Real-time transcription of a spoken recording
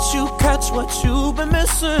touch what you've been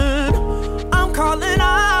missing. I'm calling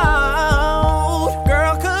out,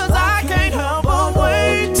 girl, cause I can't help but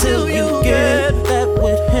wait till you get that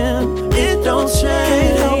with him. It don't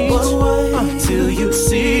change till you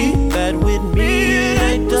see that with me it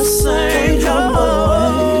ain't the same.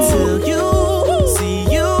 Till you see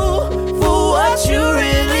you for what you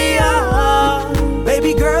really are.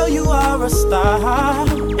 Baby girl, you are a star.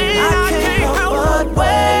 And I can't help but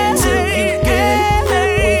wait till you get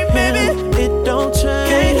that with him. It don't change.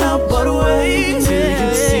 Can't help but wait till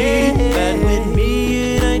you see that with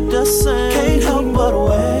me it ain't the same. Can't help but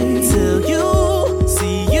wait till you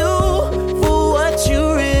see you for what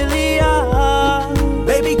you really are.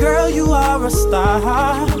 Baby girl, you are a star,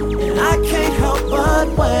 and I can't help but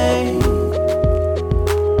wait.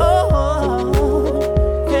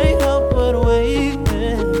 Oh, can't help but wait.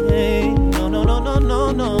 No, no, no, no,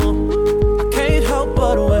 no, no. I can't help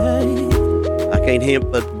but wait. I can't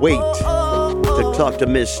help but wait to talk to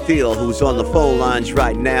Miss Steele, who's on the phone lines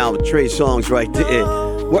right now. Trey Songz right there.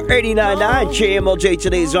 We're 89.9 KMLJ,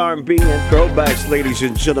 today's R&B and throwbacks, ladies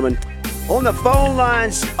and gentlemen. On the phone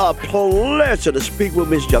lines, a pleasure to speak with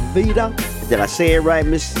Miss Jevetta. Did I say it right,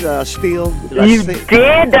 Miss Steele? You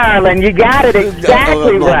did, darling. You got it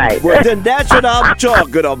exactly right. Well, then that's what I'm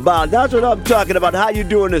talking about. That's what I'm talking about. How you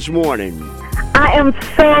doing this morning? I am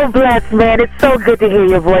so blessed, man. It's so good to hear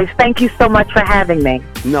your voice. Thank you so much for having me.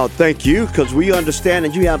 No, thank you, because we understand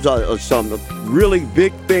that you have some really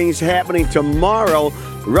big things happening tomorrow,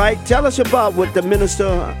 right? Tell us about what the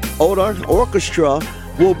Minnesota Orchestra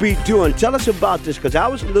will be doing. Tell us about this, because I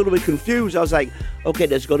was a little bit confused. I was like, okay,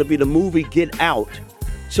 there's going to be the movie Get Out.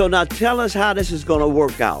 So now tell us how this is going to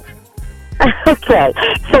work out. Okay,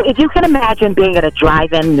 so if you can imagine being at a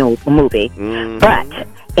drive-in movie, but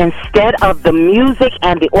instead of the music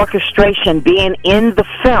and the orchestration being in the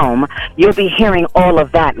film, you'll be hearing all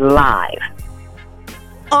of that live.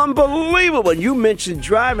 Unbelievable. You mentioned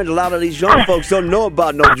driving. A lot of these young folks don't know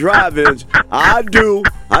about no drive-ins. I do.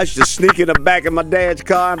 I used to sneak in the back of my dad's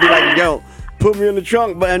car and be like, yo, put me in the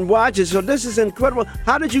trunk and watch it. So this is incredible.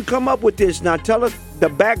 How did you come up with this? Now tell us the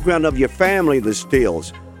background of your family, the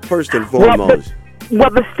Steeles, first and foremost. Well,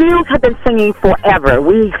 the Steeles have been singing forever.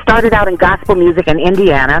 We started out in gospel music in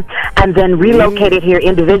Indiana and then relocated here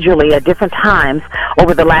individually at different times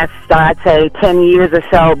over the last, I'd say, 10 years or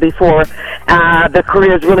so before the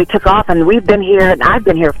careers really took off. And we've been here, I've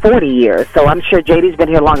been here 40 years, so I'm sure JD's been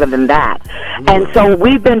here longer than that. And so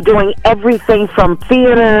we've been doing everything from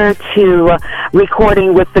theater to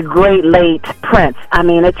recording with the great late Prince. I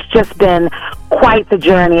mean, it's just been quite the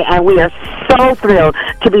journey, and we are so thrilled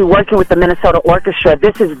to be working with the Minnesota Orchestra.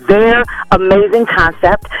 This is their amazing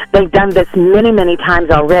concept. They've done this many, many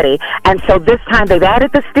times already, and so this time they've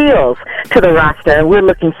added the Steeles to the roster, and we're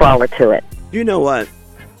looking forward to it. You know what,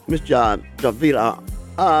 Miss Jevetta,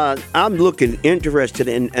 I'm looking interested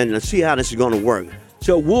in to see how this is going to work.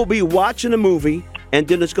 So we'll be watching the movie, and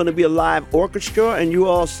then it's going to be a live orchestra, and you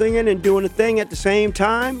all singing and doing the thing at the same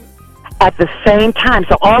time? At the same time.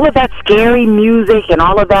 So all of that scary music and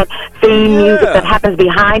all of that theme music that happens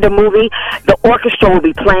behind a movie, the orchestra will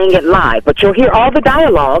be playing it live. But you'll hear all the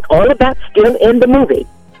dialogue, all of that still in the movie.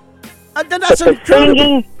 That's the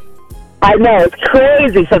singing, I know, it's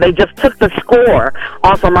crazy. So they just took the score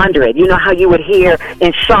off from under it. You know how you would hear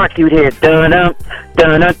in Shark, you would hear dun-dun,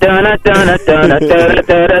 dun-dun, dun-dun, dun-dun, dun-dun, dun-dun,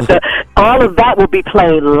 dun-dun. All of that will be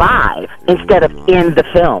played live instead of in the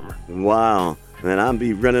film. Wow. And I'll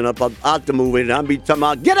be running up out the movie, and I'll be talking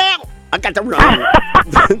about, get out! I got to run.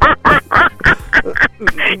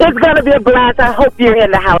 It's going to be a blast. I hope you're in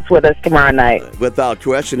the house with us tomorrow night. Without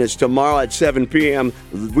question. It's tomorrow at 7 p.m.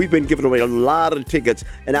 We've been giving away a lot of tickets,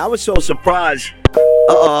 and I was so surprised.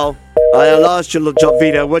 Uh-oh. I lost you,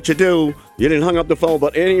 Jevetta. What you do? You didn't hang up the phone,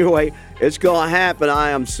 but anyway, it's going to happen. I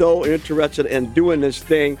am so interested in doing this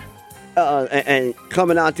thing. And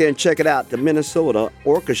coming out there and check it out, the Minnesota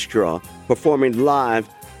Orchestra performing live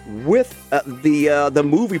with the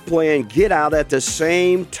movie playing Get Out at the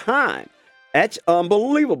same time. That's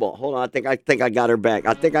unbelievable. Hold on, I think I got her back.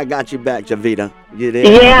 I think I got you back, Jevetta. You there?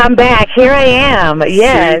 Yeah, I'm back. Here I am.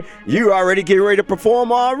 Yes. See, you already getting ready to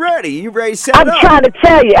perform already. You ready to set up? I'm trying to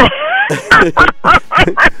tell you.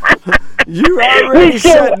 You already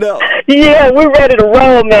setting up. Yeah, we're ready to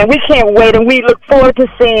roll, man. We can't wait, and we look forward to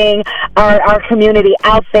seeing our community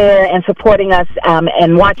out there and supporting us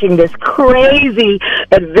and watching this crazy,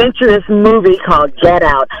 adventurous movie called Get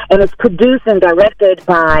Out. And it's produced and directed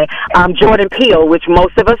by Jordan Peele, which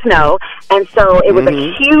most of us know. And so it was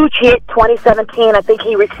a huge hit, 2017. I think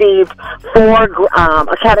he received 4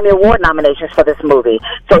 Academy Award nominations for this movie.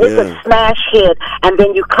 So it's a smash hit, and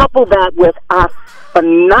then you couple that with a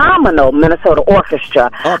phenomenal Minnesota Orchestra.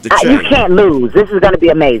 Off the chain. You can't lose. This is going to be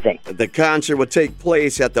amazing. The concert will take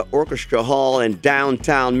place at the Orchestra Hall in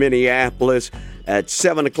downtown Minneapolis at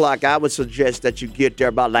 7 o'clock. I would suggest that you get there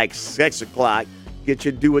about like 6 o'clock. Get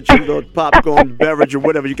you do what you little popcorn beverage or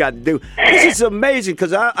whatever you got to do. This is amazing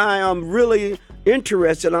because I am really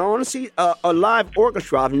interested. I want to see a live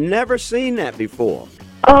orchestra. I've never seen that before.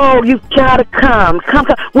 Oh, you've got to come. Come.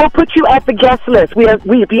 We'll put you at the guest list.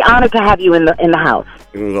 We'd be honored to have you in the house.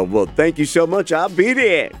 Well, thank you so much. I'll be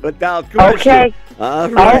there without question. Okay.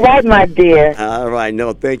 All right. All right, my dear. All right.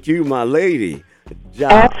 No, thank you, my lady.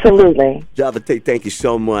 Absolutely. Jevetta, thank you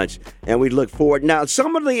so much. And we look forward. Now,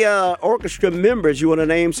 some of the orchestra members, you want to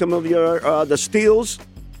name some of your the Steels?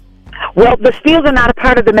 Well, the Steels are not a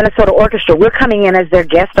part of the Minnesota Orchestra. We're coming in as their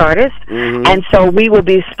guest artists, and so we will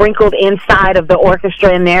be sprinkled inside of the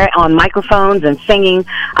orchestra in there on microphones and singing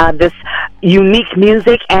this unique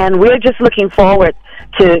music, and we're just looking forward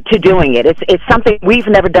to doing it. It's something we've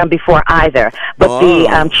never done before either. But the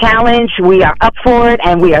challenge, we are up for it,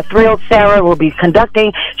 and we are thrilled. Sarah will be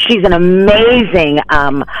conducting. She's an amazing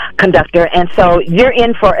conductor, and so you're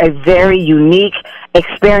in for a very unique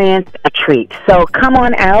experience, a treat. So come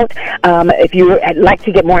on out. If you would like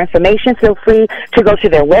to get more information, feel free to go to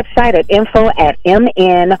their website at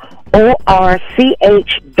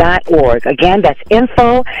info@mnorch.org. Again, that's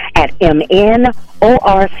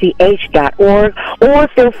info@mnorch.org, or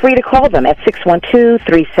feel free to call them at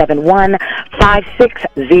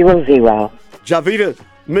 612-371-5600. Jevetta,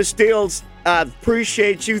 Miss Steels, I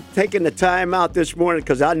appreciate you taking the time out this morning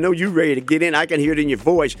because I know you're ready to get in. I can hear it in your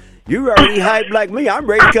voice. You're already hyped like me. I'm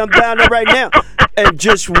ready to come down there right now and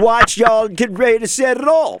just watch y'all get ready to set it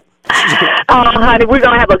off. Honey, we're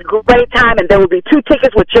going to have a great time, and there will be 2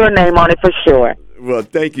 tickets with your name on it for sure. Well,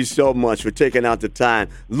 thank you so much for taking out the time.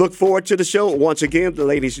 Look forward to the show once again,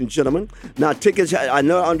 ladies and gentlemen. Now, tickets, I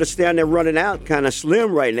understand they're running out, kind of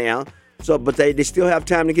slim right now. So, but they still have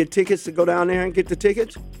time to get tickets to go down there and get the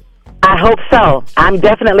tickets? I hope so. I'm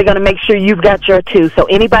definitely going to make sure you've got your 2. So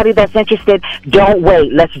anybody that's interested, don't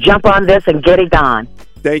wait. Let's jump on this and get it done.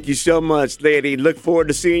 Thank you so much, lady. Look forward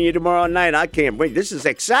to seeing you tomorrow night. I can't wait. This is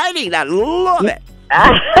exciting. I love it.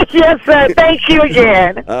 Yes, sir. Thank you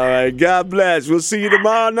again. All right. God bless. We'll see you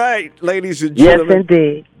tomorrow night, ladies and gentlemen. Yes,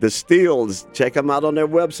 indeed. The Steels. Check them out on their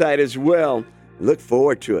website as well. Look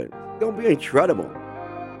forward to it. It's going to be incredible.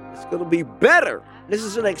 It's going to be better. This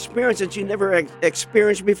is an experience that you never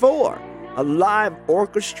experienced before. A live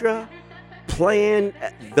orchestra playing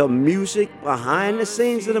the music behind the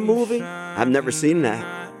scenes of the movie. I've never seen that.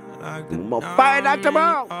 I'm going to find out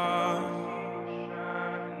tomorrow.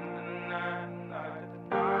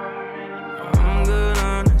 I'm good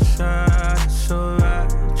on the side, it's alright.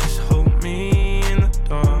 Just hold me in the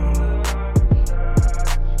dark.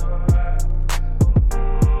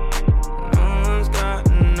 No one's got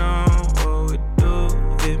to know what we do.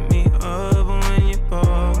 Hit me up when you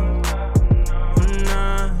fall.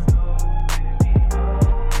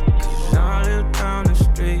 Cause I live down the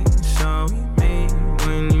street, so we meet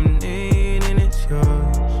when you need and it's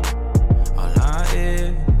yours. All I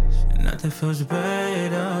is, and nothing feels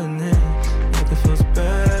better.